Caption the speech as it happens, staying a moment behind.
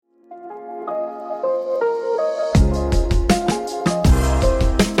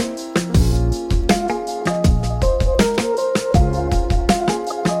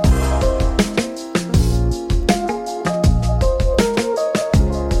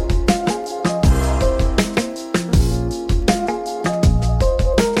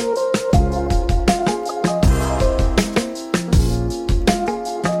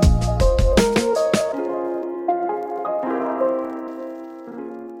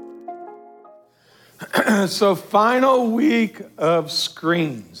So final week of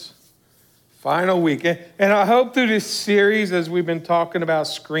screens. Final week. And I hope through this series, as we've been talking about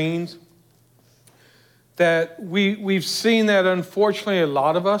screens, that we've seen that unfortunately a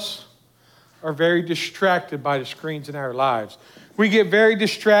lot of us are very distracted by the screens in our lives. We get very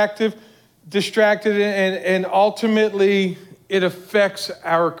distracted and ultimately it affects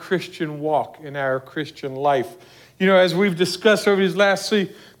our Christian walk and our Christian life. You know, as we've discussed over these last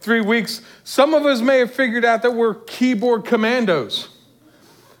 3 weeks, some of us may have figured out that we're keyboard commandos.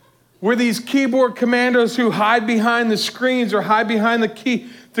 We're these keyboard commandos who hide behind the screens or hide behind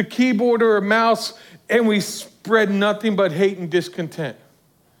the keyboard or a mouse, and we spread nothing but hate and discontent.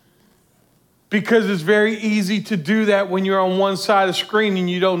 Because it's very easy to do that when you're on one side of the screen and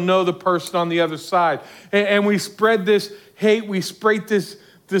you don't know the person on the other side. And we spread this hate, we spread this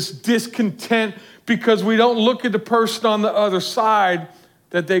discontent because we don't look at the person on the other side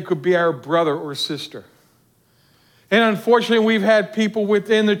that they could be our brother or sister. And unfortunately, we've had people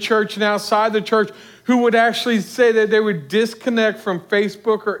within the church and outside the church who would actually say that they would disconnect from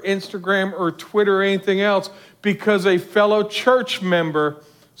Facebook or Instagram or Twitter or anything else because a fellow church member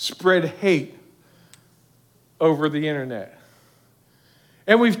spread hate over the internet.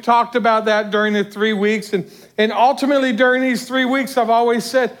 And we've talked about that during the 3 weeks. And ultimately, during these 3 weeks, I've always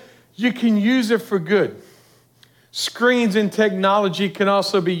said, you can use it for good. Screens and technology can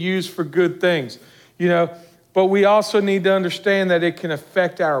also be used for good things, you know. But we also need to understand that it can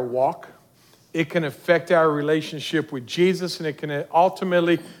affect our walk. It can affect our relationship with Jesus, and it can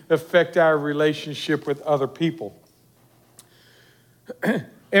ultimately affect our relationship with other people.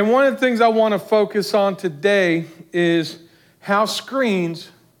 And one of the things I want to focus on today is how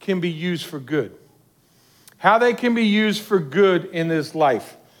screens can be used for good. How they can be used for good in this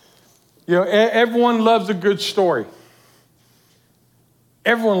life. You know, everyone loves a good story.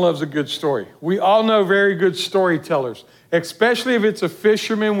 Everyone loves a good story. We all know very good storytellers, especially if it's a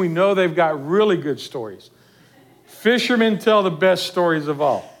fisherman. We know they've got really good stories. Fishermen tell the best stories of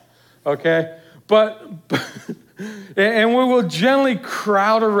all, okay? And we will generally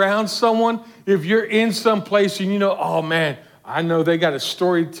crowd around someone if you're in some place and you know, oh man, I know they got a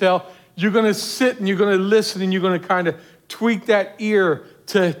story to tell. You're going to sit and you're going to listen and you're going to kind of tweak that ear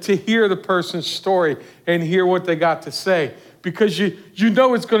to hear the person's story and hear what they got to say. Because you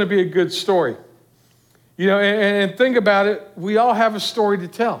know it's going to be a good story. You know, and think about it, we all have a story to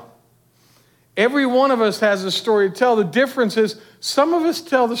tell. Every one of us has a story to tell. The difference is some of us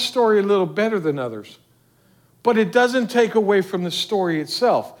tell the story a little better than others. But it doesn't take away from the story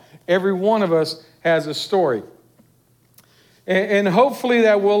itself. Every one of us has a story. And hopefully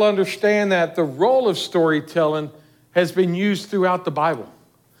that we'll understand that the role of storytelling has been used throughout the Bible.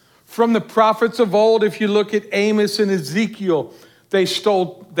 From the prophets of old, if you look at Amos and Ezekiel, they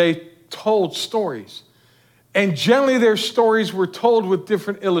told stories. And generally their stories were told with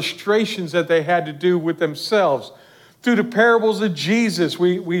different illustrations that they had to do with themselves. Through the parables of Jesus,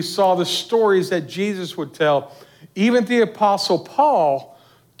 we saw the stories that Jesus would tell. Even the Apostle Paul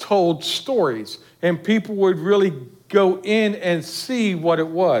told stories, and people would really go in and see what it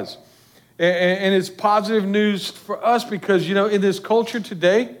was. And it's positive news for us because, you know, in this culture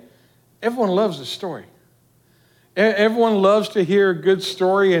today, everyone loves a story. Everyone loves to hear a good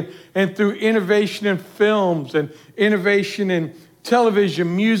story. And through innovation in films and innovation in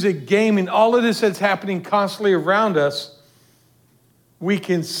television, music, gaming, all of this that's happening constantly around us, we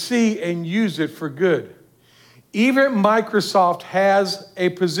can see and use it for good. Even Microsoft has a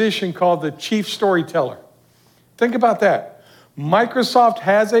position called the chief storyteller. Think about that. Microsoft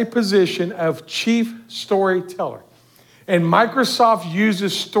has a position of chief storyteller. And Microsoft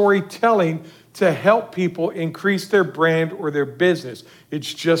uses storytelling to help people increase their brand or their business.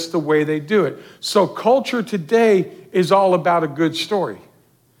 It's just the way they do it. So culture today is all about a good story.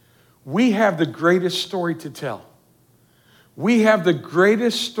 We have the greatest story to tell. We have the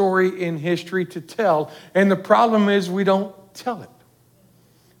greatest story in history to tell. And the problem is we don't tell it.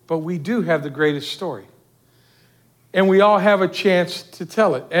 But we do have the greatest story. And we all have a chance to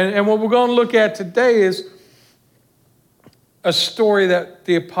tell it. And what we're going to look at today is a story that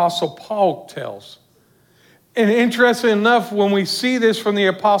the Apostle Paul tells. And interesting enough, when we see this from the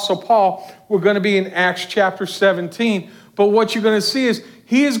Apostle Paul, we're going to be in Acts chapter 17. But what you're going to see is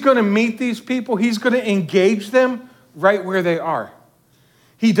he is going to meet these people. He's going to engage them right where they are.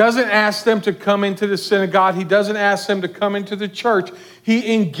 He doesn't ask them to come into the synagogue. He doesn't ask them to come into the church.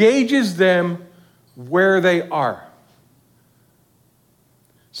 He engages them where they are.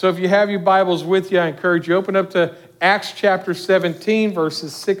 So if you have your Bibles with you, I encourage you, open up to Acts chapter 17,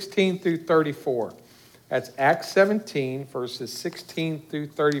 verses 16 through 34. That's Acts 17, verses 16 through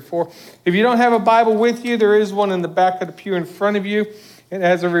 34. If you don't have a Bible with you, there is one in the back of the pew in front of you. And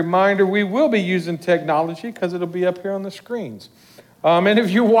as a reminder, we will be using technology because it'll be up here on the screens. And if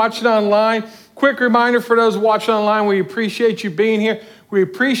you're watching online, quick reminder for those watching online, we appreciate you being here. We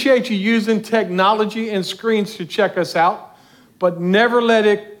appreciate you using technology and screens to check us out, but never let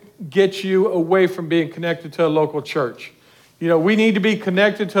it get you away from being connected to a local church. You know, we need to be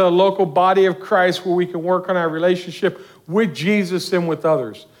connected to a local body of Christ where we can work on our relationship with Jesus and with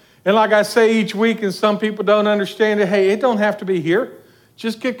others. And like I say each week, and some people don't understand it, hey, it don't have to be here.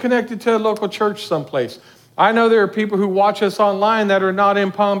 Just get connected to a local church someplace. I know there are people who watch us online that are not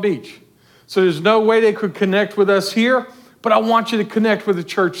in Palm Beach. So there's no way they could connect with us here, but I want you to connect with the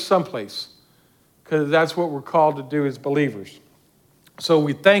church someplace because that's what we're called to do as believers. So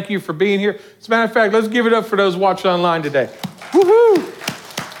we thank you for being here. As a matter of fact, let's give it up for those watching online today. Woohoo!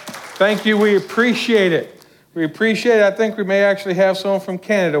 Thank you. We appreciate it. We appreciate it. I think we may actually have someone from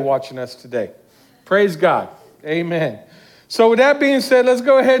Canada watching us today. Praise God. Amen. So with that being said, let's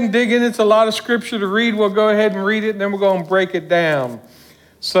go ahead and dig in. It's a lot of scripture to read. We'll go ahead and read it, and then we're going to break it down.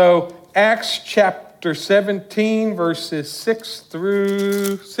 So Acts chapter 17, verses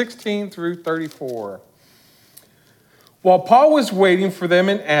 16 through 34. While Paul was waiting for them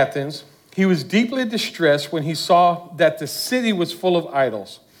in Athens, he was deeply distressed when he saw that the city was full of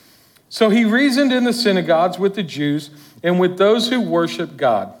idols. So he reasoned in the synagogues with the Jews and with those who worship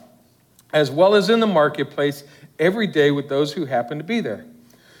God, as well as in the marketplace every day with those who happened to be there.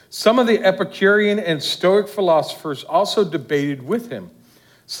 Some of the Epicurean and Stoic philosophers also debated with him.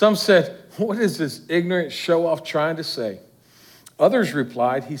 Some said, "What is this ignorant show-off trying to say?" Others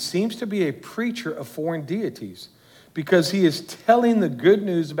replied, "He seems to be a preacher of foreign deities, because he is telling the good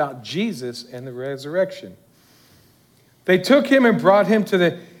news about Jesus and the resurrection." They took him and brought him to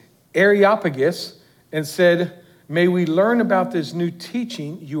the Areopagus and said, "May we learn about this new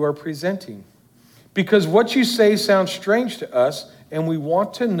teaching you are presenting? Because what you say sounds strange to us, and we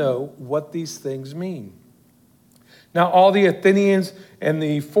want to know what these things mean." Now all the Athenians and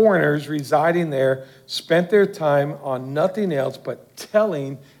the foreigners residing there spent their time on nothing else but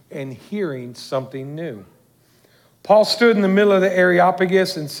telling and hearing something new. Paul stood in the middle of the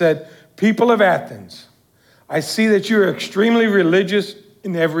Areopagus and said, "People of Athens, I see that you are extremely religious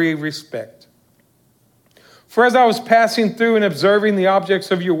in every respect. For as I was passing through and observing the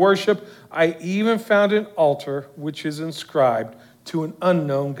objects of your worship, I even found an altar which is inscribed to an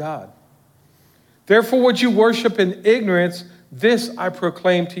unknown God. Therefore, what you worship in ignorance, this I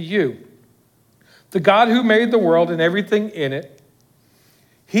proclaim to you. The God who made the world and everything in it,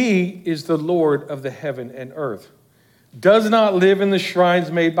 he is the Lord of the heaven and earth, does not live in the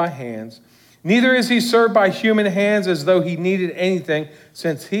shrines made by hands, neither is he served by human hands as though he needed anything,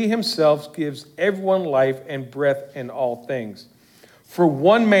 since he himself gives everyone life and breath and all things. For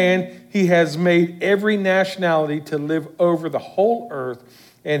one man, he has made every nationality to live over the whole earth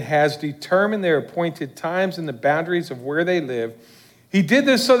and has determined their appointed times and the boundaries of where they live. He did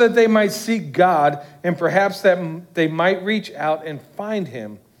this so that they might seek God and perhaps that they might reach out and find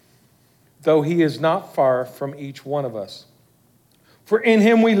him, though he is not far from each one of us. For in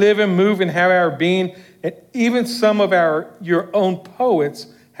him we live and move and have our being, and even some of your own poets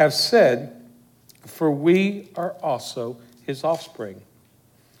have said, for we are also his offspring.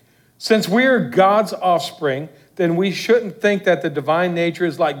 Since we are God's offspring, then we shouldn't think that the divine nature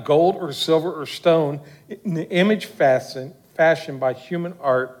is like gold or silver or stone in the image fashioned by human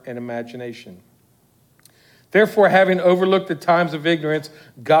art and imagination. Therefore, having overlooked the times of ignorance,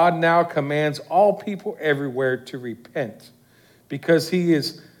 God now commands all people everywhere to repent, because he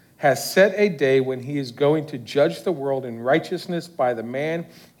has set a day when he is going to judge the world in righteousness by the man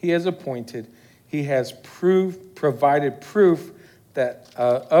he has appointed. He has provided proof that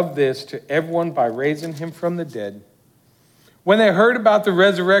of this to everyone by raising him from the dead. When they heard about the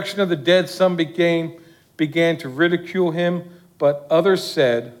resurrection of the dead, some began to ridicule him, but others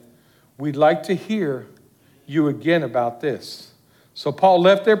said, "We'd like to hear you again about this." So Paul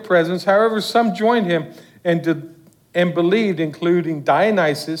left their presence. However, some joined him and believed, including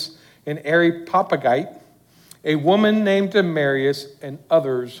Dionysius, an Areopagite, a woman named Damaris, and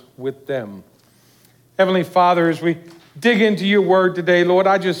others with them. Heavenly Father, as we dig into your word today, Lord,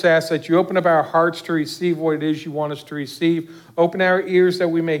 I just ask that you open up our hearts to receive what it is you want us to receive. Open our ears that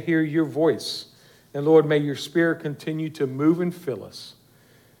we may hear your voice. And Lord, may your spirit continue to move and fill us.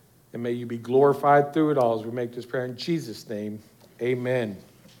 And may you be glorified through it all as we make this prayer in Jesus' name. Amen.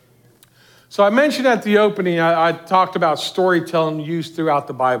 So I mentioned at the opening, I talked about storytelling used throughout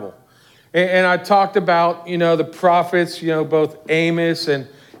the Bible. And I talked about, the prophets, both Amos and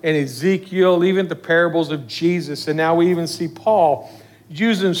and Ezekiel, even the parables of Jesus. And now we even see Paul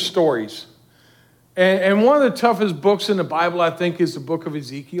using stories. And one of the toughest books in the Bible, I think, is the book of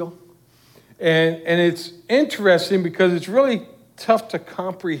Ezekiel. And it's interesting because it's really tough to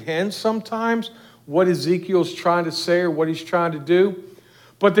comprehend sometimes what Ezekiel's trying to say or what he's trying to do.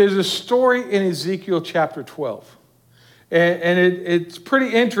 But there's a story in Ezekiel chapter 12. And it's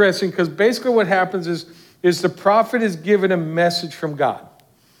pretty interesting because basically what happens is the prophet is given a message from God.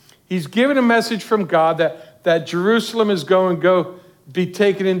 He's given a message from God that Jerusalem is going to be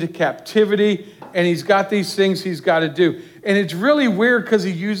taken into captivity, and he's got these things he's got to do. And it's really weird because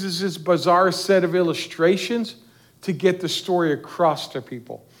he uses this bizarre set of illustrations to get the story across to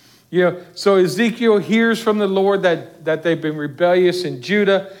people. So Ezekiel hears from the Lord that they've been rebellious in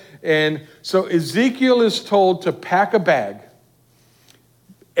Judah. And so Ezekiel is told to pack a bag.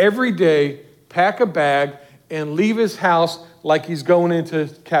 Every day, pack a bag and leave his house like he's going into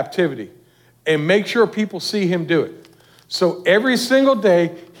captivity. And make sure people see him do it. So every single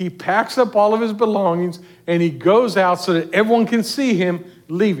day, he packs up all of his belongings and he goes out so that everyone can see him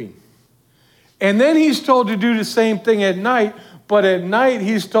leaving. And then he's told to do the same thing at night, but at night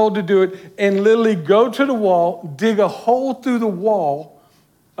he's told to do it and literally go to the wall, dig a hole through the wall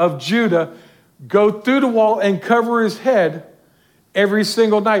of Judah, go through the wall and cover his head every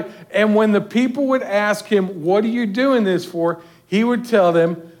single night. And when the people would ask him, what are you doing this for? He would tell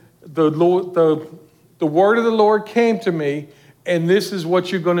them, the word of the Lord came to me, and this is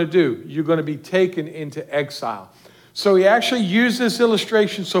what you're going to do. You're going to be taken into exile. So he actually used this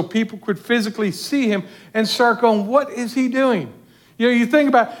illustration so people could physically see him and start going, what is he doing? You think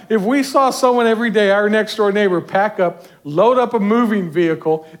about if we saw someone every day, our next door neighbor, pack up, load up a moving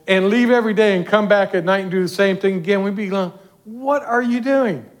vehicle, and leave every day and come back at night and do the same thing again, we'd be going, what are you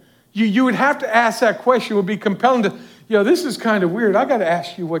doing? You would have to ask that question. It would be compelling to, this is kind of weird. I got to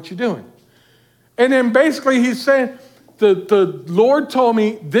ask you what you're doing. And then basically he's saying, the Lord told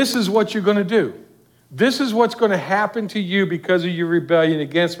me this is what you're going to do. This is what's going to happen to you because of your rebellion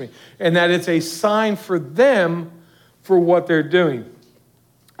against me. And that it's a sign for them for what they're doing.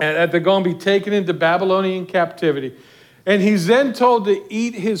 And that they're going to be taken into Babylonian captivity. And he's then told to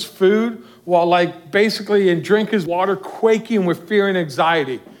eat his food while and drink his water, quaking with fear and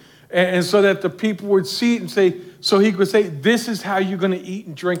anxiety. And so that the people would see it and say, so he could say, this is how you're going to eat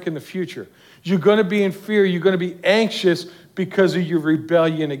and drink in the future. You're going to be in fear. You're going to be anxious because of your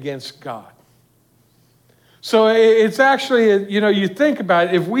rebellion against God. So it's actually, you think about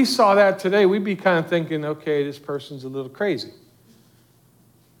it. If we saw that today, we'd be kind of thinking, okay, this person's a little crazy.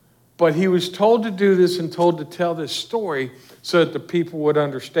 But he was told to do this and told to tell this story so that the people would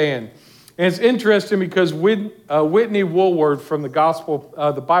understand. And it's interesting because Whitney Woolward from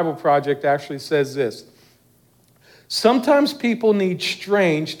the Bible Project actually says this. Sometimes people need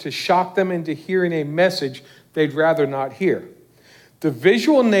strange to shock them into hearing a message they'd rather not hear. The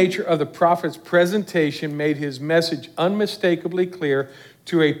visual nature of the prophet's presentation made his message unmistakably clear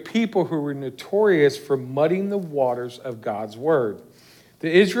to a people who were notorious for muddying the waters of God's word.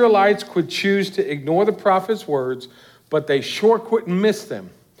 The Israelites could choose to ignore the prophet's words, but they sure couldn't miss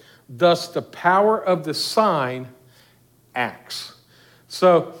them. Thus, the power of the sign acts.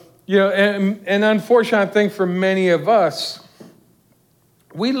 So, and unfortunately, I think for many of us,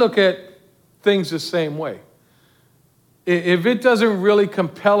 we look at things the same way. If it doesn't really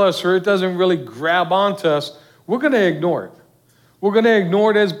compel us or it doesn't really grab onto us, we're going to ignore it. We're going to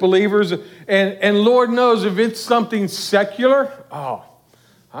ignore it as believers. And Lord knows if it's something secular,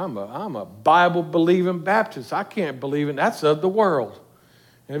 I'm a Bible-believing Baptist. I can't believe it. That's of the world.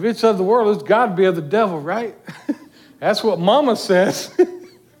 And if it's of the world, it's got to be of the devil, right? That's what Mama says.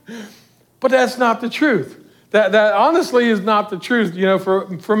 But that's not the truth. That honestly is not the truth.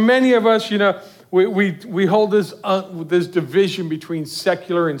 For many of us, we hold this division between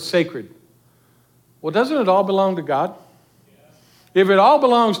secular and sacred. Well, doesn't it all belong to God? If it all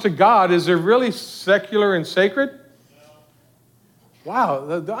belongs to God, is there really secular and sacred?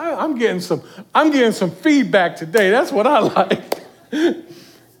 Wow, I'm getting some feedback today. That's what I like.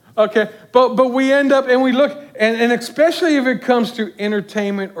 Okay, but we end up and we look, and especially if it comes to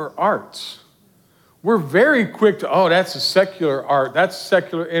entertainment or arts, we're very quick to, that's a secular art, that's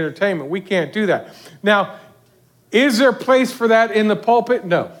secular entertainment. We can't do that. Now, is there a place for that in the pulpit?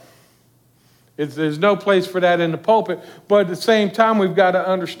 No. There's no place for that in the pulpit. But at the same time, we've got to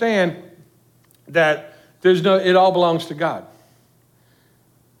understand that it all belongs to God.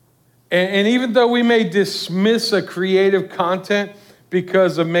 And even though we may dismiss a creative content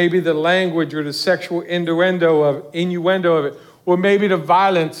because of maybe the language or the sexual innuendo of it, or maybe the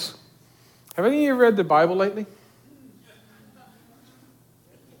violence. Have any of you read the Bible lately?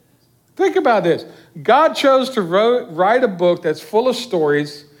 Think about this. God chose to write a book that's full of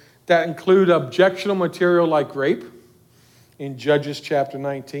stories that include objectionable material like rape in Judges chapter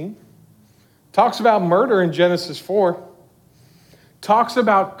 19. Talks about murder in Genesis 4. Talks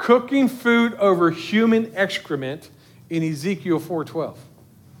about cooking food over human excrement in Ezekiel 4:12.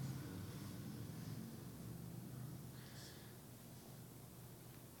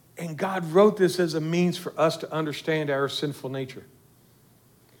 And God wrote this as a means for us to understand our sinful nature.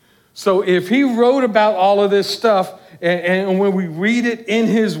 So if he wrote about all of this stuff, and when we read it in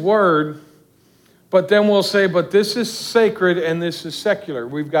his word, but then we'll say, but this is sacred and this is secular.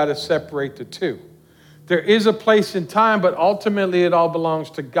 We've got to separate the two. There is a place in time, but ultimately it all belongs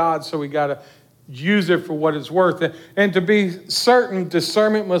to God, so we got to use it for what it's worth. And to be certain,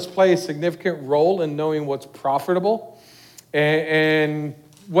 discernment must play a significant role in knowing what's profitable and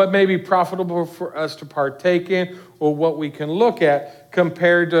what may be profitable for us to partake in, or what we can look at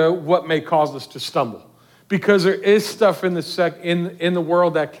compared to what may cause us to stumble. Because there is stuff in the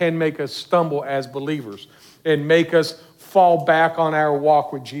world that can make us stumble as believers and make us fall back on our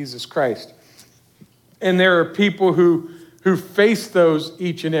walk with Jesus Christ. And there are people who face those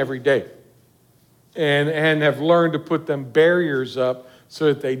each and every day and have learned to put them barriers up so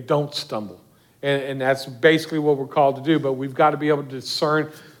that they don't stumble. And that's basically what we're called to do. But we've got to be able to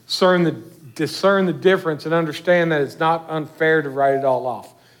discern the difference and understand that it's not unfair to write it all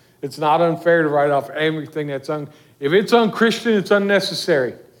off. It's not unfair to write off everything that's if it's unchristian, it's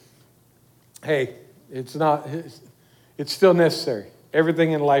unnecessary. Hey, it's not. It's still necessary.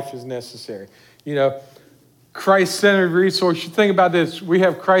 Everything in life is necessary. You know, Christ-centered resource. You think about this. We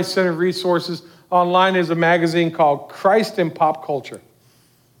have Christ-centered resources. Online is a magazine called Christ and Pop Culture.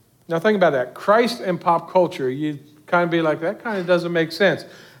 Now think about that. Christ and pop culture. You kind of be like, that kind of doesn't make sense.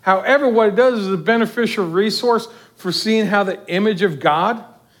 However, what it does is a beneficial resource for seeing how the image of God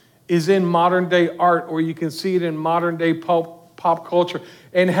is in modern day art, or you can see it in modern day pop culture,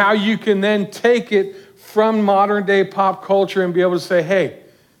 and how you can then take it from modern day pop culture and be able to say, hey,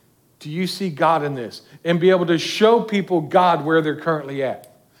 do you see God in this? And be able to show people God where they're currently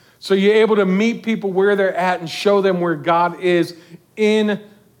at. So you're able to meet people where they're at and show them where God is in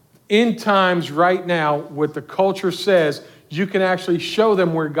times right now. What the culture says, you can actually show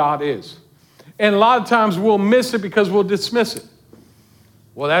them where God is. And a lot of times we'll miss it because we'll dismiss it.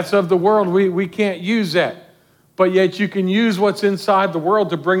 Well, that's of the world. We can't use that. But yet you can use what's inside the world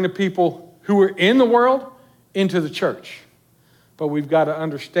to bring the people who are in the world into the church. But we've got to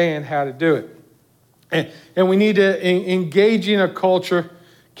understand how to do it. And we need to engage in a culture.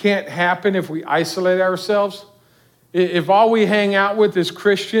 Can't happen if we isolate ourselves. If all we hang out with is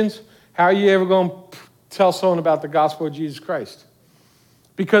Christians, how are you ever going to tell someone about the gospel of Jesus Christ?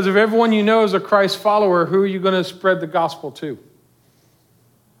 Because if everyone you know is a Christ follower, who are you going to spread the gospel to?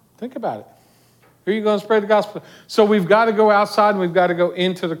 Think about it. Who are you going to spread the gospel? So we've got to go outside and we've got to go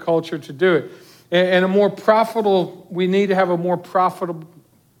into the culture to do it. And we need to have a more profitable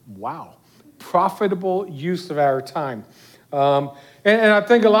use of our time. And I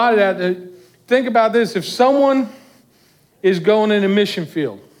think a lot of that, think about this. If someone is going in a mission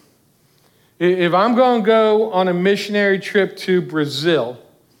field, if I'm going to go on a missionary trip to Brazil,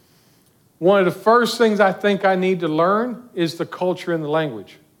 one of the first things I think I need to learn is the culture and the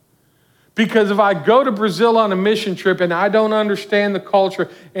language. Because if I go to Brazil on a mission trip and I don't understand the culture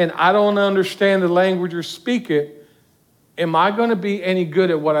and I don't understand the language or speak it, am I going to be any good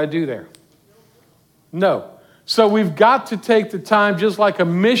at what I do there? No. So we've got to take the time, just like a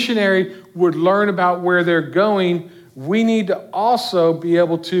missionary would learn about where they're going, we need to also be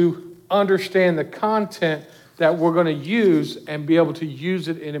able to understand the content that we're going to use and be able to use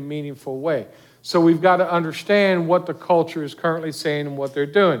it in a meaningful way. So we've got to understand what the culture is currently saying and what they're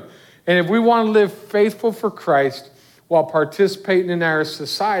doing. And if we want to live faithful for Christ while participating in our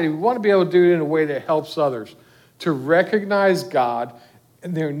society, we want to be able to do it in a way that helps others to recognize God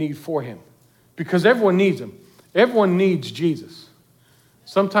and their need for him. Because everyone needs him. Everyone needs Jesus.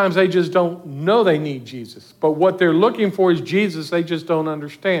 Sometimes they just don't know they need Jesus. But what they're looking for is Jesus. They just don't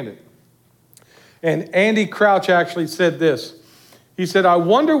understand it. And Andy Crouch actually said this. He said, I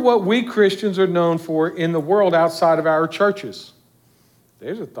wonder what we Christians are known for in the world outside of our churches.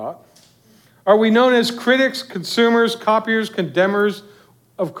 There's a thought. Are we known as critics, consumers, copiers, condemners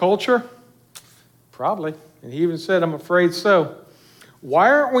of culture? Probably. And he even said, I'm afraid so.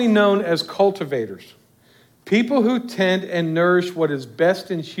 Why aren't we known as cultivators? People who tend and nourish what is best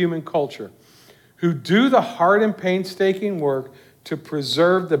in human culture, who do the hard and painstaking work to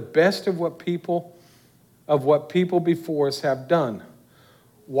preserve the best of what people before us have done.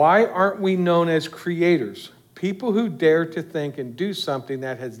 Why aren't we known as creators? People who dare to think and do something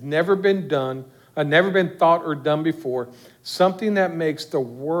that has never been done, never been thought or done before, something that makes the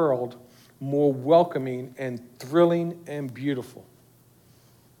world more welcoming and thrilling and beautiful.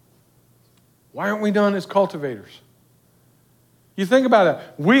 Why aren't we known as cultivators? You think about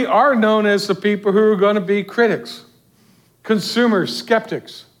it. We are known as the people who are going to be critics, consumers,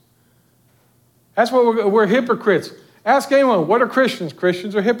 skeptics. That's what we're hypocrites. Ask anyone, what are Christians?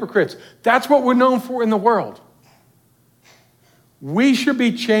 Christians are hypocrites. That's what we're known for in the world. We should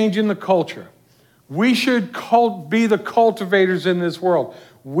be changing the culture. We should be the cultivators in this world.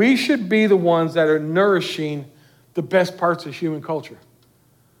 We should be the ones that are nourishing the best parts of human culture.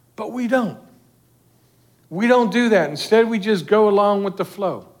 But we don't. We don't do that. Instead, we just go along with the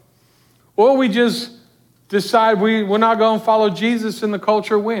flow. Or we just decide we're not going to follow Jesus and the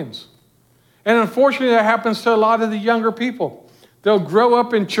culture wins. And unfortunately, that happens to a lot of the younger people. They'll grow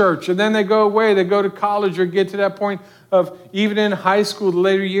up in church and then they go away. They go to college or get to that point of even in high school, the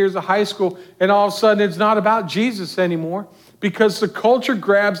later years of high school, and all of a sudden it's not about Jesus anymore because the culture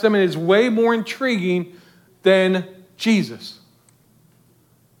grabs them and is way more intriguing than Jesus.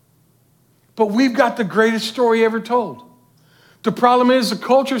 But we've got the greatest story ever told. The problem is the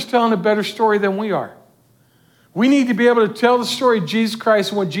culture's telling a better story than we are. We need to be able to tell the story of Jesus Christ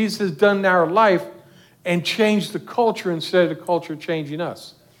and what Jesus has done in our life and change the culture instead of the culture changing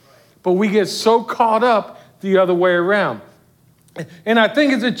us. But we get so caught up the other way around. And I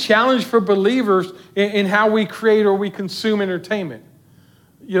think it's a challenge for believers in how we create or we consume entertainment.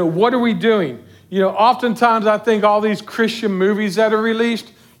 You know, what are we doing? You know, oftentimes I think all these Christian movies that are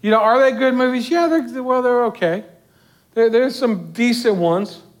released, you know, are they good movies? Yeah, they're okay. There's some decent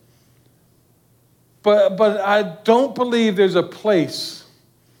ones. But I don't believe there's a place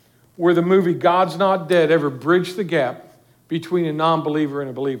where the movie God's Not Dead ever bridged the gap between a non-believer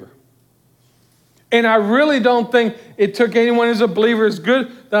and a believer. And I really don't think it took anyone as a believer as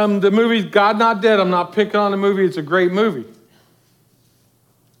good. The movie God Not Dead, I'm not picking on the movie. It's a great movie.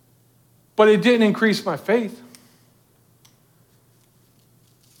 But it didn't increase my faith.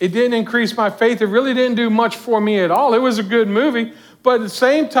 It didn't increase my faith. It really didn't do much for me at all. It was a good movie. But at the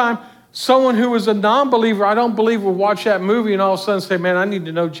same time, someone who was a non-believer, I don't believe, will watch that movie and all of a sudden say, man, I need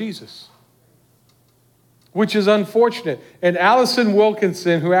to know Jesus. Which is unfortunate. And Allison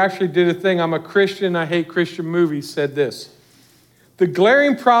Wilkinson, who actually did a thing, I'm a Christian, I hate Christian movies, said this. The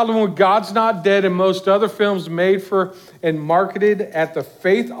glaring problem with God's Not Dead and most other films made for and marketed at the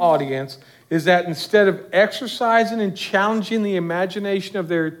faith audience is that instead of exercising and challenging the imagination of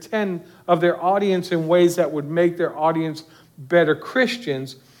their audience in ways that would make their audience better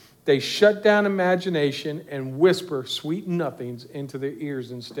Christians, they shut down imagination and whisper sweet nothings into their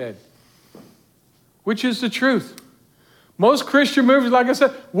ears instead. Which is the truth. Most Christian movies, like I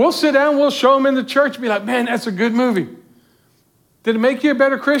said, we'll sit down, we'll show them in the church and be like, man, that's a good movie. Did it make you a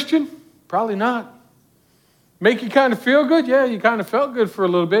better Christian? Probably not. Make you kind of feel good? Yeah, you kind of felt good for a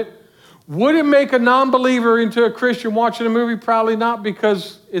little bit. Would it make a non-believer into a Christian watching a movie? Probably not,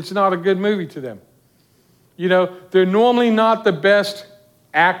 because it's not a good movie to them. You know, they're normally not the best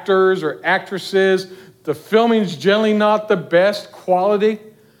actors or actresses. The filming's generally not the best quality.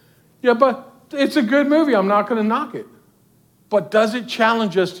 Yeah, but it's a good movie. I'm not going to knock it. But does it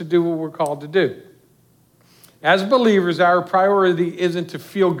challenge us to do what we're called to do? As believers, our priority isn't to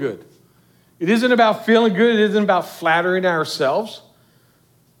feel good. It isn't about feeling good. It isn't about flattering ourselves.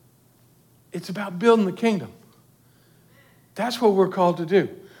 It's about building the kingdom. That's what we're called to do.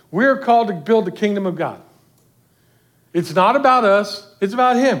 We're called to build the kingdom of God. It's not about us. It's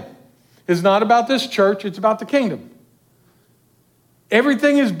about Him. It's not about this church. It's about the kingdom.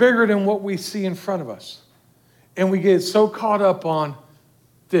 Everything is bigger than what we see in front of us. And we get so caught up on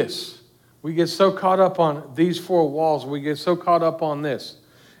this. We get so caught up on these four walls. We get so caught up on this.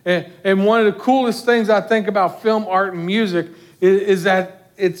 And one of the coolest things I think about film, art, and music is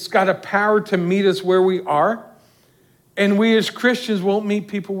that it's got a power to meet us where we are. And we as Christians won't meet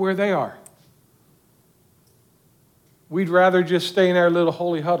people where they are. We'd rather just stay in our little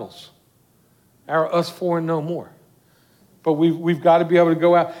holy huddles. Our us four and no more. But we've got to be able to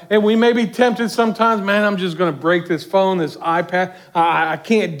go out. And we may be tempted sometimes, man, I'm just going to break this phone, this iPad. I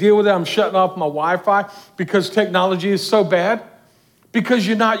can't deal with it. I'm shutting off my Wi-Fi because technology is so bad. Because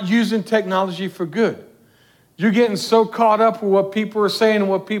you're not using technology for good. You're getting so caught up with what people are saying and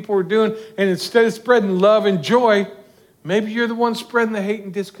what people are doing. And instead of spreading love and joy, maybe you're the one spreading the hate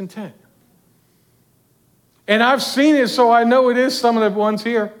and discontent. And I've seen it, so I know it is some of the ones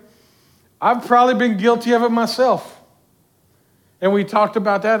here. I've probably been guilty of it myself. And we talked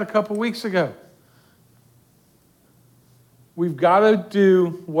about that a couple weeks ago. We've got to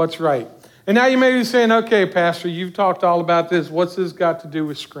do what's right. And now you may be saying, okay, Pastor, you've talked all about this. What's this got to do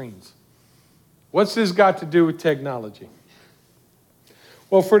with screens? What's this got to do with technology?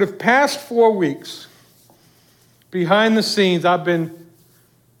 Well, for the past 4 weeks, behind the scenes, I've been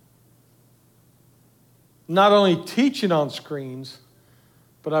not only teaching on screens,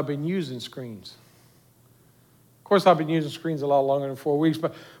 but I've been using screens. Of course, I've been using screens a lot longer than 4 weeks,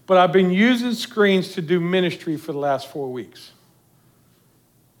 but I've been using screens to do ministry for the last 4 weeks.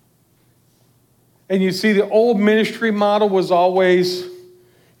 And you see, the old ministry model was always,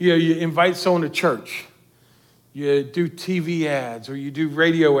 you invite someone to church. You do TV ads or you do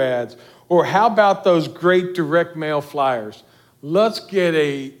radio ads. Or how about those great direct mail flyers? Let's get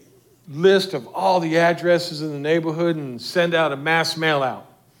a list of all the addresses in the neighborhood and send out a mass mail out.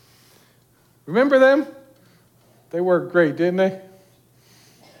 Remember them? They worked great, didn't they?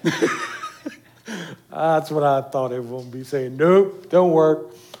 That's what I thought everyone would be saying. Nope, don't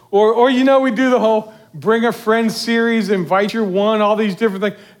work. Or we do the whole bring a friend series, invite your one, all these different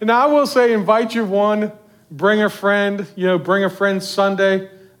things. And I will say invite your one, bring a friend, bring a friend Sunday.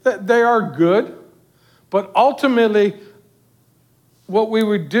 They are good. But ultimately, what we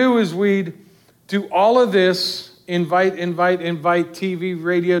would do is we'd do all of this, invite TV,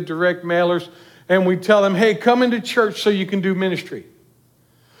 radio, direct mailers, and we'd tell them, hey, come into church so you can do ministry.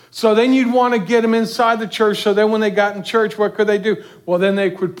 So then you'd want to get them inside the church, so then when they got in church, what could they do? Well, then they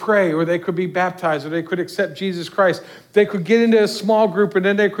could pray, or they could be baptized, or they could accept Jesus Christ. They could get into a small group, and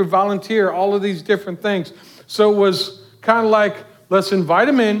then they could volunteer, all of these different things. So it was kind of like, let's invite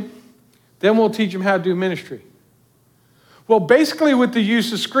them in, then we'll teach them how to do ministry. Well, basically with the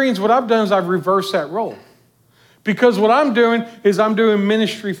use of screens, what I've done is I've reversed that role. Because what I'm doing is I'm doing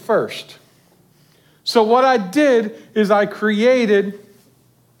ministry first. So what I did is I created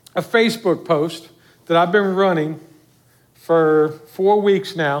a Facebook post that I've been running for 4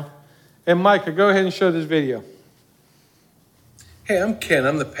 weeks now. And Micah, go ahead and show this video. Hey, I'm Ken.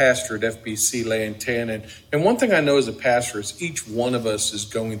 I'm the pastor at FBC Lantan. And one thing I know as a pastor is each one of us is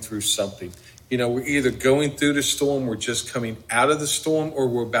going through something. We're either going through the storm, we're just coming out of the storm, or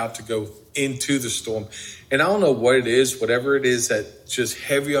we're about to go into the storm. And I don't know what it is, whatever it is that's just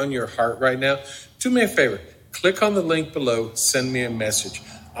heavy on your heart right now, do me a favor. Click on the link below, send me a message.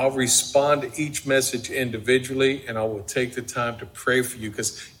 I'll respond to each message individually, and I will take the time to pray for you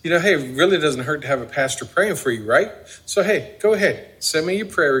because, hey, it really doesn't hurt to have a pastor praying for you, right? So, hey, go ahead. Send me your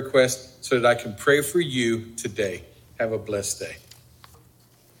prayer request so that I can pray for you today. Have a blessed day.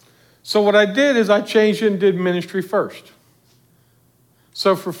 So what I did is I changed it and did ministry first.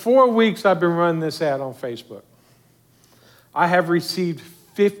 So for 4 weeks, I've been running this ad on Facebook. I have received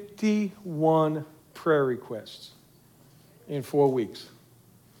 51 prayer requests in 4 weeks.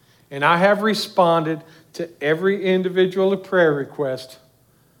 And I have responded to every individual prayer request,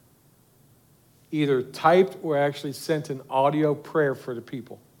 either typed or actually sent an audio prayer for the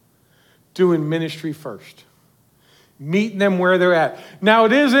people. Doing ministry first. Meeting them where they're at. Now,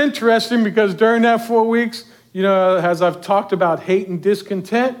 it is interesting because during that 4 weeks, as I've talked about hate and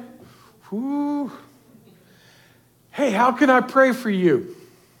discontent, hey, how can I pray for you?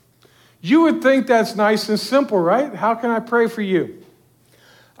 You would think that's nice and simple, right? How can I pray for you?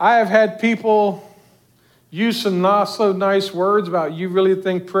 I have had people use some not so nice words about you really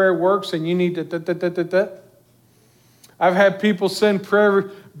think prayer works and you need to I've had people send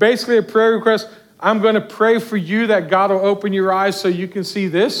basically a prayer request. I'm going to pray for you that God will open your eyes so you can see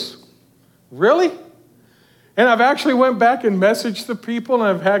this. Really? And I've actually went back and messaged the people, and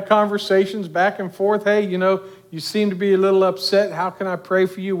I've had conversations back and forth. Hey, you seem to be a little upset. How can I pray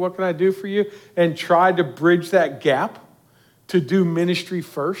for you? What can I do for you? And tried to bridge that gap to do ministry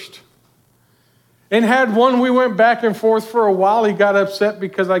first. And had one, we went back and forth for a while. He got upset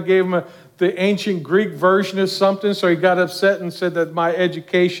because I gave him the ancient Greek version of something. So he got upset and said that my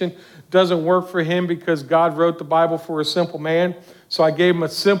education doesn't work for him because God wrote the Bible for a simple man. So I gave him a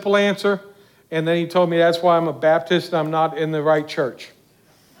simple answer. And then he told me that's why I'm a Baptist and I'm not in the right church.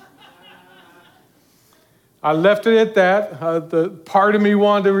 I left it at that. The part of me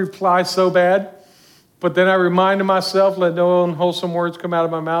wanted to reply so bad. But then I reminded myself, let no unwholesome words come out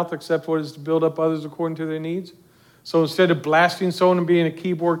of my mouth except what is to build up others according to their needs. So instead of blasting someone and being a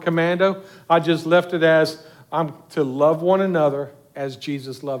keyboard commando, I just left it as I'm to love one another as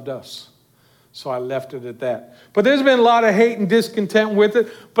Jesus loved us. So I left it at that. But there's been a lot of hate and discontent with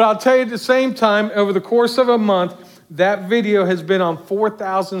it. But I'll tell you at the same time, over the course of a month, that video has been on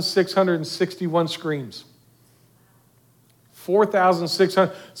 4,661 screens.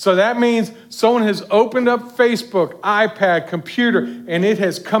 4,600. So that means someone has opened up Facebook, iPad, computer, and it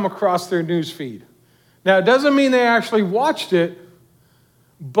has come across their news feed. Now, it doesn't mean they actually watched it,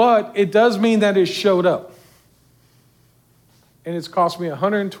 But it does mean that it showed up. And it's cost me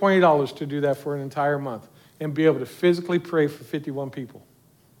 $120 to do that for an entire month and be able to physically pray for 51 people.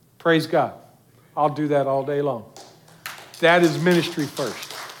 Praise God. I'll do that all day long. That is ministry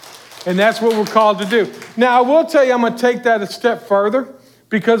first. And that's what we're called to do. Now, I will tell you, I'm going to take that a step further,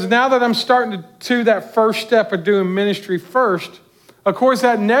 because now that I'm starting to that first step of doing ministry first, of course,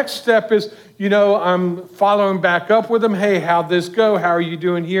 that next step is, I'm following back up with them. Hey, how'd this go? How are you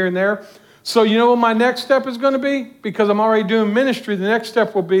doing here and there? So you know what my next step is going to be? Because I'm already doing ministry, the next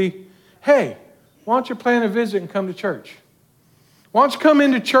step will be, hey, why don't you plan a visit and come to church? Why don't you come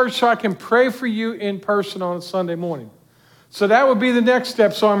into church so I can pray for you in person on a Sunday morning? So that would be the next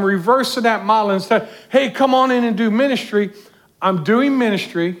step. So I'm reversing that model. Instead, hey, come on in and do ministry. I'm doing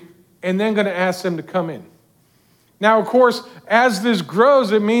ministry and then going to ask them to come in. Now, of course, as this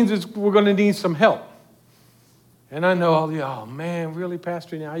grows, it means we're going to need some help. And I know all you, oh man, really,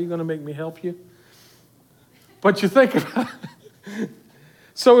 Pastor, now you're going to make me help you? But you think about it.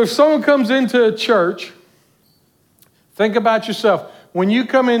 So if someone comes into a church, think about yourself. When you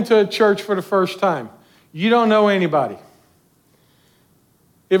come into a church for the first time, you don't know anybody.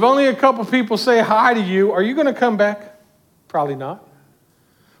 If only a couple people say hi to you, are you going to come back? Probably not.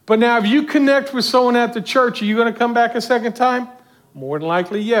 But now if you connect with someone at the church, are you going to come back a second time? More than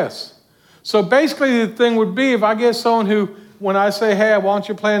likely, yes. So basically the thing would be, if I get someone who, when I say, hey, why don't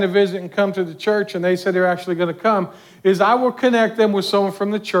you plan a visit and come to the church, and they say they're actually going to come, is I will connect them with someone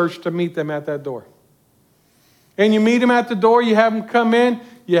from the church to meet them at that door. And you meet them at the door, you have them come in,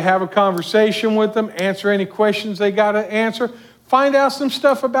 you have a conversation with them, answer any questions they got to answer, find out some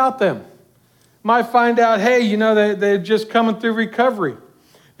stuff about them. Might find out, hey, they're just coming through recovery.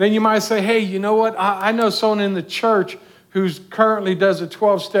 Then you might say, hey, you know what? I know someone in the church who currently does a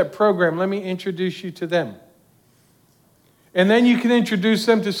 12-step program. Let me introduce you to them. And then you can introduce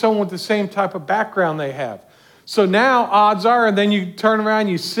them to someone with the same type of background they have. So now odds are, and then you turn around,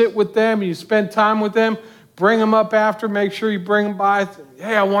 you sit with them, you spend time with them, bring them up after, make sure you bring them by.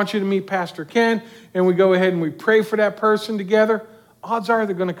 Hey, I want you to meet Pastor Ken. And we go ahead and we pray for that person together. Odds are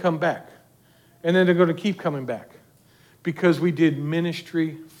they're going to come back. And then they're going to keep coming back. Because we did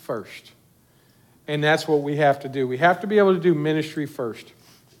ministry first. And that's what we have to do. We have to be able to do ministry first.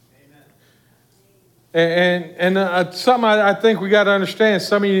 Amen. And something I think we got to understand,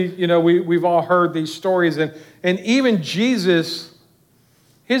 some of you, we've all heard these stories. And even Jesus,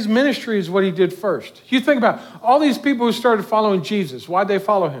 his ministry is what he did first. You think about all these people who started following Jesus. Why'd they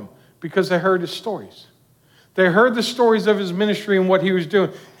follow him? Because they heard his stories. They heard the stories of his ministry and what he was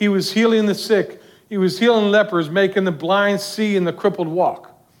doing. He was healing the sick. He was healing lepers, making the blind see and the crippled walk.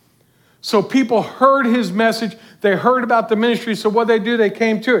 So people heard his message. They heard about the ministry. So what they do, they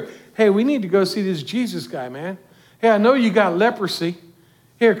came to it. Hey, we need to go see this Jesus guy, man. Hey, I know you got leprosy.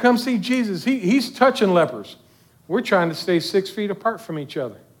 Here, come see Jesus. He's touching lepers. We're trying to stay 6 feet apart from each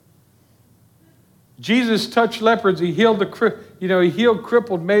other. Jesus touched lepers. He healed he healed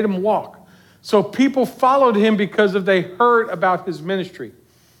crippled, made them walk. So people followed him because they heard about his ministry.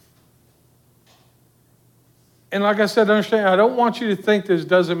 And like I said, understand, I don't want you to think this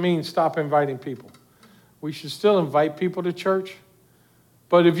doesn't mean stop inviting people. We should still invite people to church.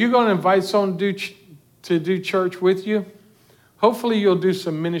 But if you're going to invite someone to do church with you, hopefully you'll do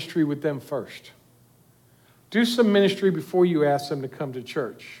some ministry with them first. Do some ministry before you ask them to come to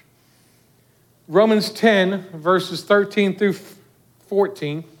church. Romans 10, verses 13 through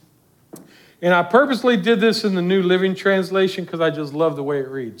 14. And I purposely did this in the New Living Translation because I just love the way it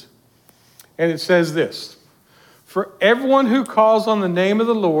reads. And it says this: for everyone who calls on the name of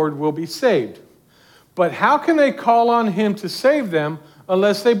the Lord will be saved. But how can they call on him to save them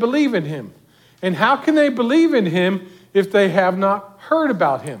unless they believe in him? And how can they believe in him if they have not heard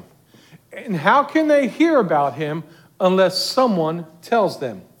about him? And how can they hear about him unless someone tells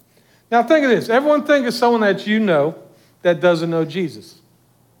them? Now think of this. Everyone think of someone that you know that doesn't know Jesus.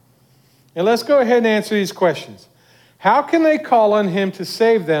 And let's go ahead and answer these questions. How can they call on him to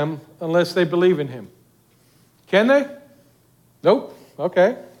save them unless they believe in him? Can they? Nope.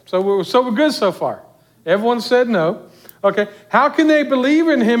 Okay. So we're good so far. Everyone said no. Okay. How can they believe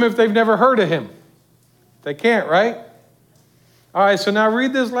in him if they've never heard of him? They can't, right? All right. So now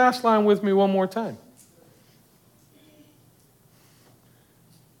read this last line with me one more time.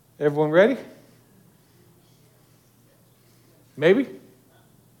 Everyone ready? Maybe?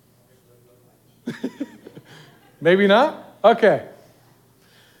 Maybe not? Okay.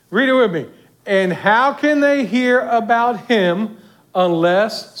 Read it with me. And how can they hear about him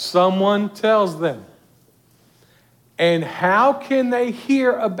unless someone tells them? And how can they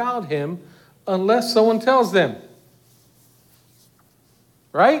hear about him unless someone tells them?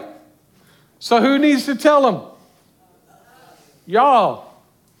 right? So who needs to tell them? Y'all.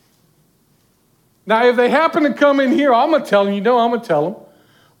 Now, if they happen to come in here, I'm going to tell them, I'm going to tell them.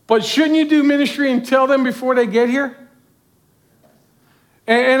 But shouldn't you do ministry and tell them before they get here?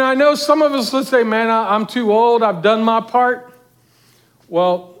 And I know some of us, let's say, man, I'm too old. I've done my part.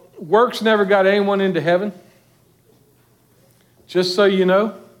 Well, works never got anyone into heaven. Just so you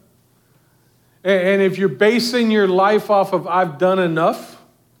know. And if you're basing your life off of I've done enough,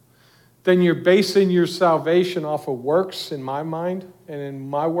 then you're basing your salvation off of works in my mind and in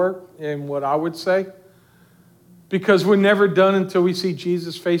my work and what I would say. Because we're never done until we see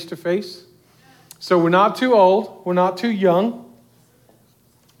Jesus face to face. So we're not too old. We're not too young.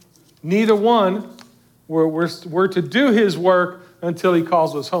 Neither one. We're to do his work until he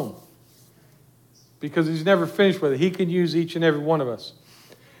calls us home. Because he's never finished with it. He can use each and every one of us.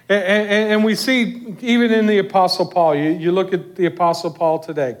 And we see, even in the Apostle Paul, you look at the Apostle Paul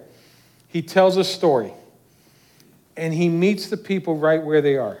today. He tells a story. And he meets the people right where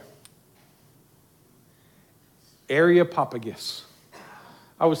they are. Areopagus.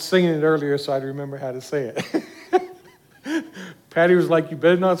 I was singing it earlier so I'd remember how to say it. Patty was like, you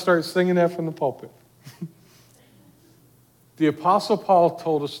better not start singing that from the pulpit. The Apostle Paul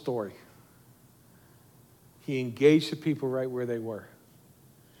told a story. He engaged the people right where they were.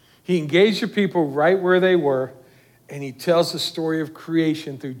 He engaged the people right where they were, and he tells the story of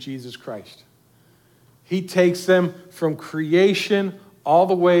creation through Jesus Christ. He takes them from creation all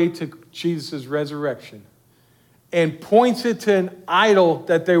the way to Jesus' resurrection and points it to an idol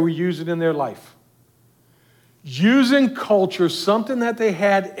that they were using in their life. Using culture, something that they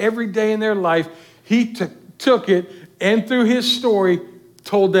had every day in their life, he took it and through his story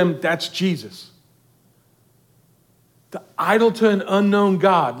told them that's Jesus. The idol to an unknown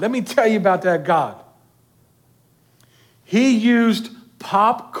God. Let me tell you about that God. He used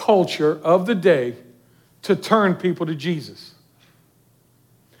pop culture of the day to turn people to Jesus.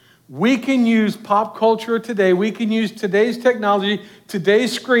 We can use pop culture today. We can use today's technology,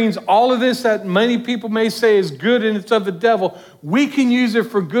 today's screens, all of this that many people may say is good and it's of the devil. We can use it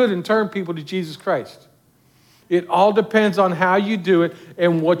for good and turn people to Jesus Christ. It all depends on how you do it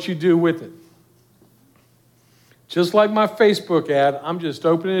and what you do with it. Just like my Facebook ad, I'm just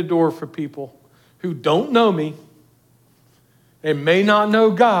opening a door for people who don't know me and may not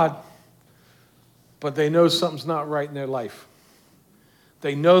know God, but they know something's not right in their life.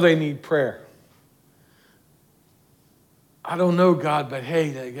 They know they need prayer. I don't know God, but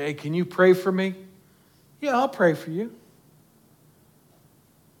hey, can you pray for me? Yeah, I'll pray for you.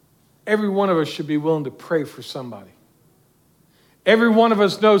 Every one of us should be willing to pray for somebody. Every one of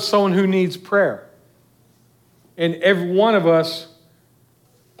us knows someone who needs prayer. And every one of us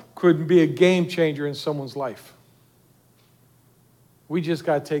could be a game changer in someone's life. We just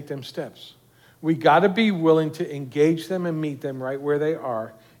got to take them steps. We got to be willing to engage them and meet them right where they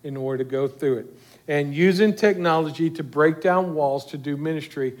are in order to go through it. And using technology to break down walls to do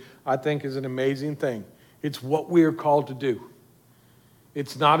ministry, I think is an amazing thing. It's what we are called to do.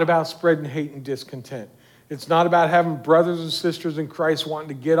 It's not about spreading hate and discontent. It's not about having brothers and sisters in Christ wanting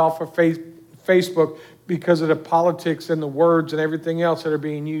to get off of Facebook because of the politics and the words and everything else that are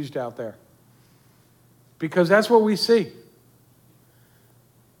being used out there. Because that's what we see.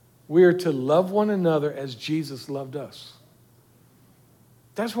 We are to love one another as Jesus loved us.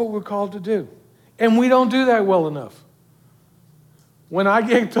 That's what we're called to do. And we don't do that well enough. When I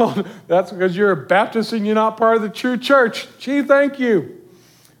get told, that's because you're a Baptist and you're not part of the true church. Gee, thank you.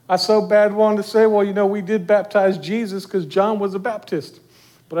 I so bad wanted to say, well, we did baptize Jesus because John was a Baptist.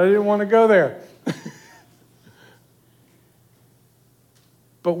 But I didn't want to go there.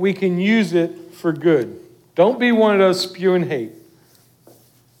 But we can use it for good. Don't be one of those spewing hate.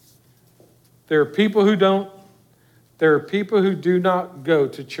 There are people who do not go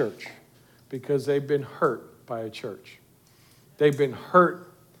to church because they've been hurt by a church. They've been hurt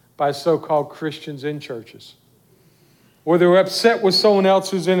by so-called Christians in churches. Or they're upset with someone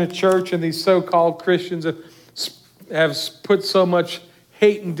else who's in a church and these so-called Christians have put so much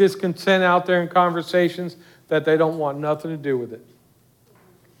hate and discontent out there in conversations that they don't want nothing to do with it.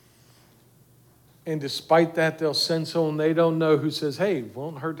 And despite that, they'll send someone they don't know who says, hey, it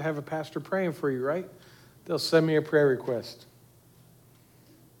won't hurt to have a pastor praying for you, right? They'll send me a prayer request.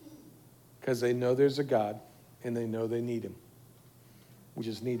 Because they know there's a God and they know they need him. We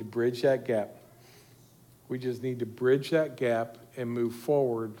just need to bridge that gap. We just need to bridge that gap and move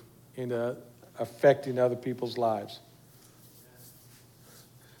forward into affecting other people's lives.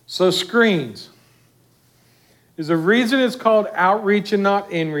 So screens. There's a reason it's called outreach and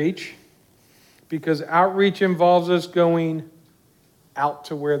not inreach. Because outreach involves us going out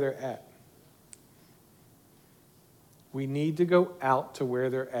to where they're at. We need to go out to where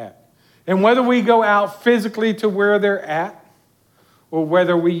they're at. And whether we go out physically to where they're at, or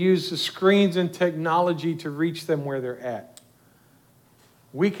whether we use the screens and technology to reach them where they're at,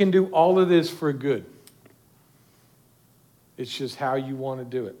 we can do all of this for good. It's just how you want to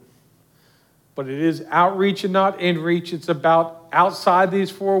do it. But it is outreach and not inreach. It's about outside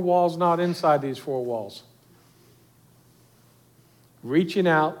these four walls, not inside these four walls. Reaching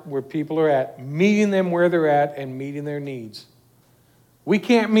out where people are at, meeting them where they're at, and meeting their needs. We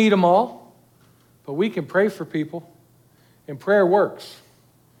can't meet them all, but we can pray for people. And prayer works.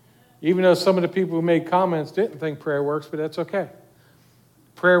 Even though some of the people who made comments didn't think prayer works, but that's okay.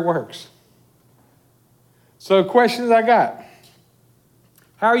 Prayer works. So questions I got.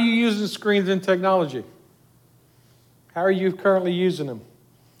 How are you using screens and technology? How are you currently using them?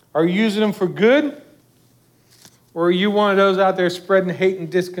 Are you using them for good? Or are you one of those out there spreading hate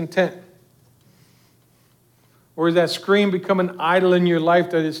and discontent? Or is that screen become an idol in your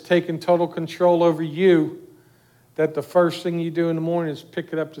life that has taken total control over you, that the first thing you do in the morning is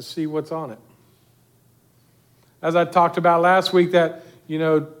pick it up to see what's on it? As I talked about last week, that,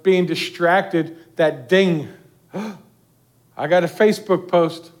 being distracted, that ding. I got a Facebook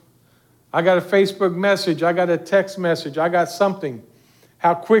post. I got a Facebook message. I got a text message. I got something.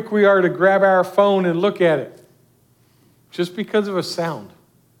 How quick we are to grab our phone and look at it. Just because of a sound.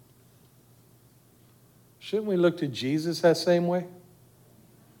 Shouldn't we look to Jesus that same way?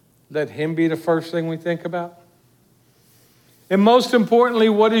 Let him be the first thing we think about? And most importantly,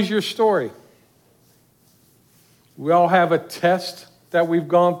 what is your story? We all have a test that we've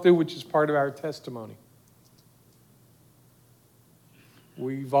gone through, which is part of our testimony.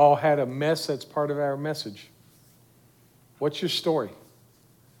 We've all had a mess that's part of our message. What's your story?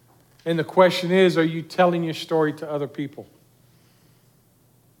 And the question is, are you telling your story to other people?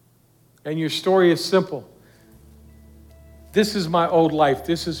 And your story is simple. This is my old life.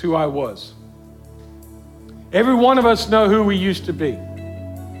 This is who I was. Every one of us know who we used to be.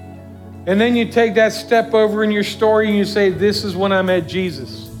 And then you take that step over in your story and you say, this is when I met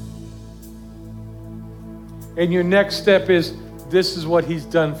Jesus. And your next step is, this is what he's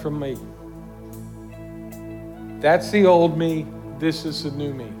done for me. That's the old me. This is the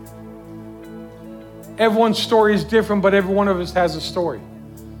new me. Everyone's story is different, but every one of us has a story.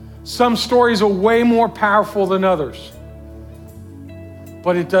 Some stories are way more powerful than others.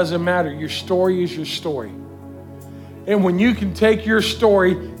 But it doesn't matter. Your story is your story. And when you can take your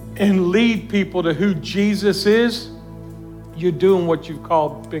story and lead people to who Jesus is, you're doing what you've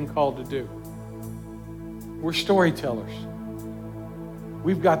been called to do. We're storytellers.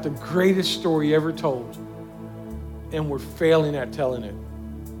 We've got the greatest story ever told, and we're failing at telling it.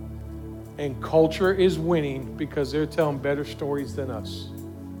 And culture is winning because they're telling better stories than us.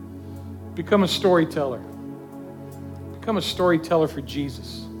 Become a storyteller. Become a storyteller for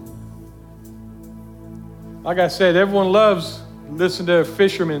Jesus. Like I said, everyone loves listening to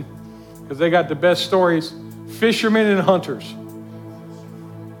fishermen because they got the best stories. Fishermen and hunters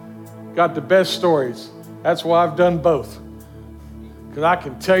got the best stories. That's why I've done both, because I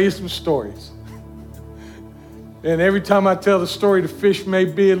can tell you some stories. And every time I tell the story, the fish may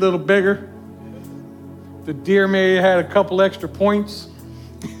be a little bigger. The deer may have had a couple extra points.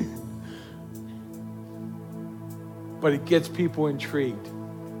 But it gets people intrigued.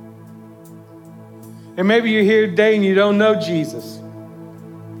 And maybe you're here today and you don't know Jesus.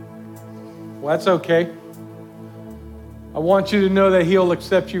 Well, that's okay. I want you to know that he'll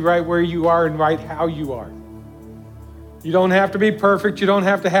accept you right where you are and right how you are. You don't have to be perfect. You don't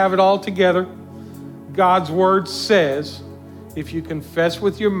have to have it all together. God's word says, if you confess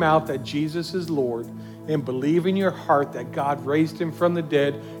with your mouth that Jesus is Lord and believe in your heart that God raised him from the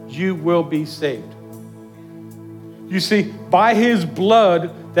dead, you will be saved. You see, by his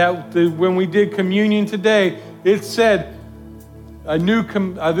blood, when we did communion today, it said,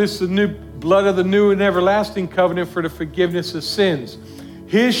 this is the new blood of the new and everlasting covenant for the forgiveness of sins.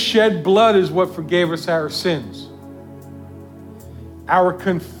 His shed blood is what forgave us our sins. Our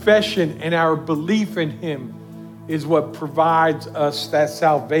confession and our belief in him is what provides us that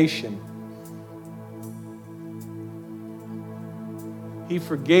salvation. He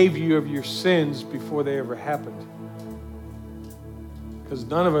forgave you of your sins before they ever happened. Because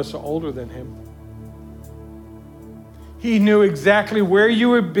none of us are older than him. He knew exactly where you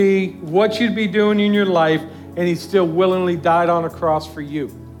would be, what you'd be doing in your life, and he still willingly died on a cross for you.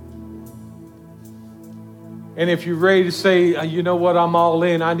 And if you're ready to say, you know what, I'm all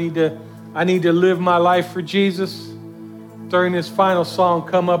in, I need to live my life for Jesus, during this final song,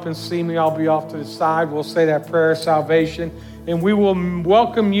 come up and see me. I'll be off to the side. We'll say that prayer of salvation. And we will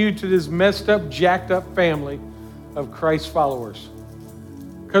welcome you to this messed up, jacked up family of Christ followers.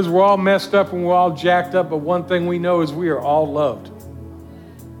 Because we're all messed up and we're all jacked up, but one thing we know is we are all loved.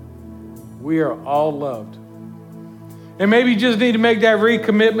 We are all loved. And maybe you just need to make that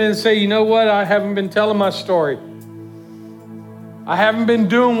recommitment and say, you know what? I haven't been telling my story. I haven't been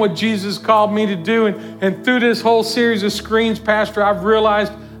doing what Jesus called me to do. And through this whole series of screens, Pastor, I've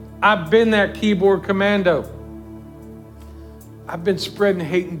realized I've been that keyboard commando. I've been spreading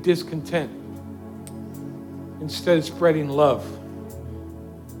hate and discontent instead of spreading love.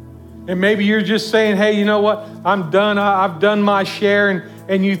 And maybe you're just saying, hey, you know what? I'm done. I've done my share.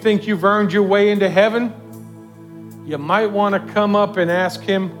 And you think you've earned your way into heaven? You might want to come up and ask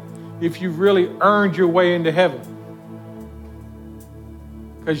him if you've really earned your way into heaven.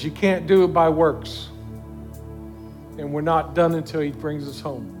 Because you can't do it by works. And we're not done until he brings us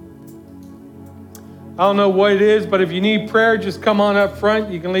home. I don't know what it is, but if you need prayer, just come on up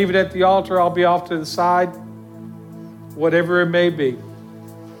front. You can leave it at the altar. I'll be off to the side. Whatever it may be.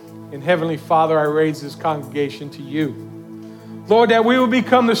 And Heavenly Father, I raise this congregation to you. Lord, that we will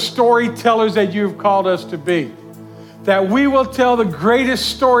become the storytellers that you have called us to be. That we will tell the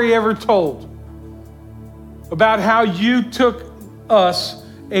greatest story ever told about how you took us,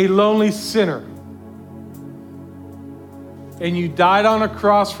 a lonely sinner, and you died on a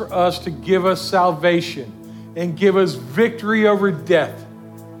cross for us to give us salvation and give us victory over death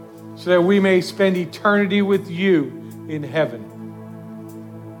so that we may spend eternity with you in heaven.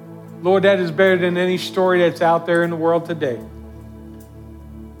 Lord, that is better than any story that's out there in the world today.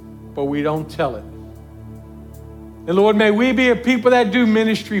 But we don't tell it. And Lord, may we be a people that do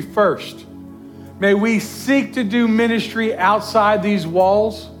ministry first. May we seek to do ministry outside these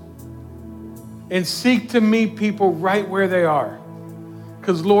walls and seek to meet people right where they are.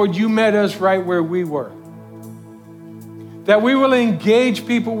 Because, Lord, you met us right where we were. That we will engage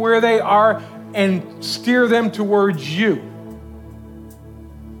people where they are and steer them towards you.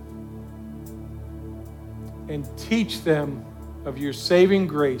 And teach them of your saving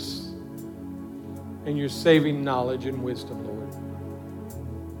grace and your saving knowledge and wisdom, Lord.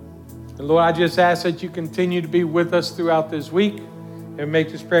 And Lord, I just ask that you continue to be with us throughout this week and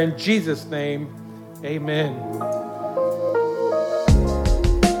make this prayer in Jesus' name. Amen.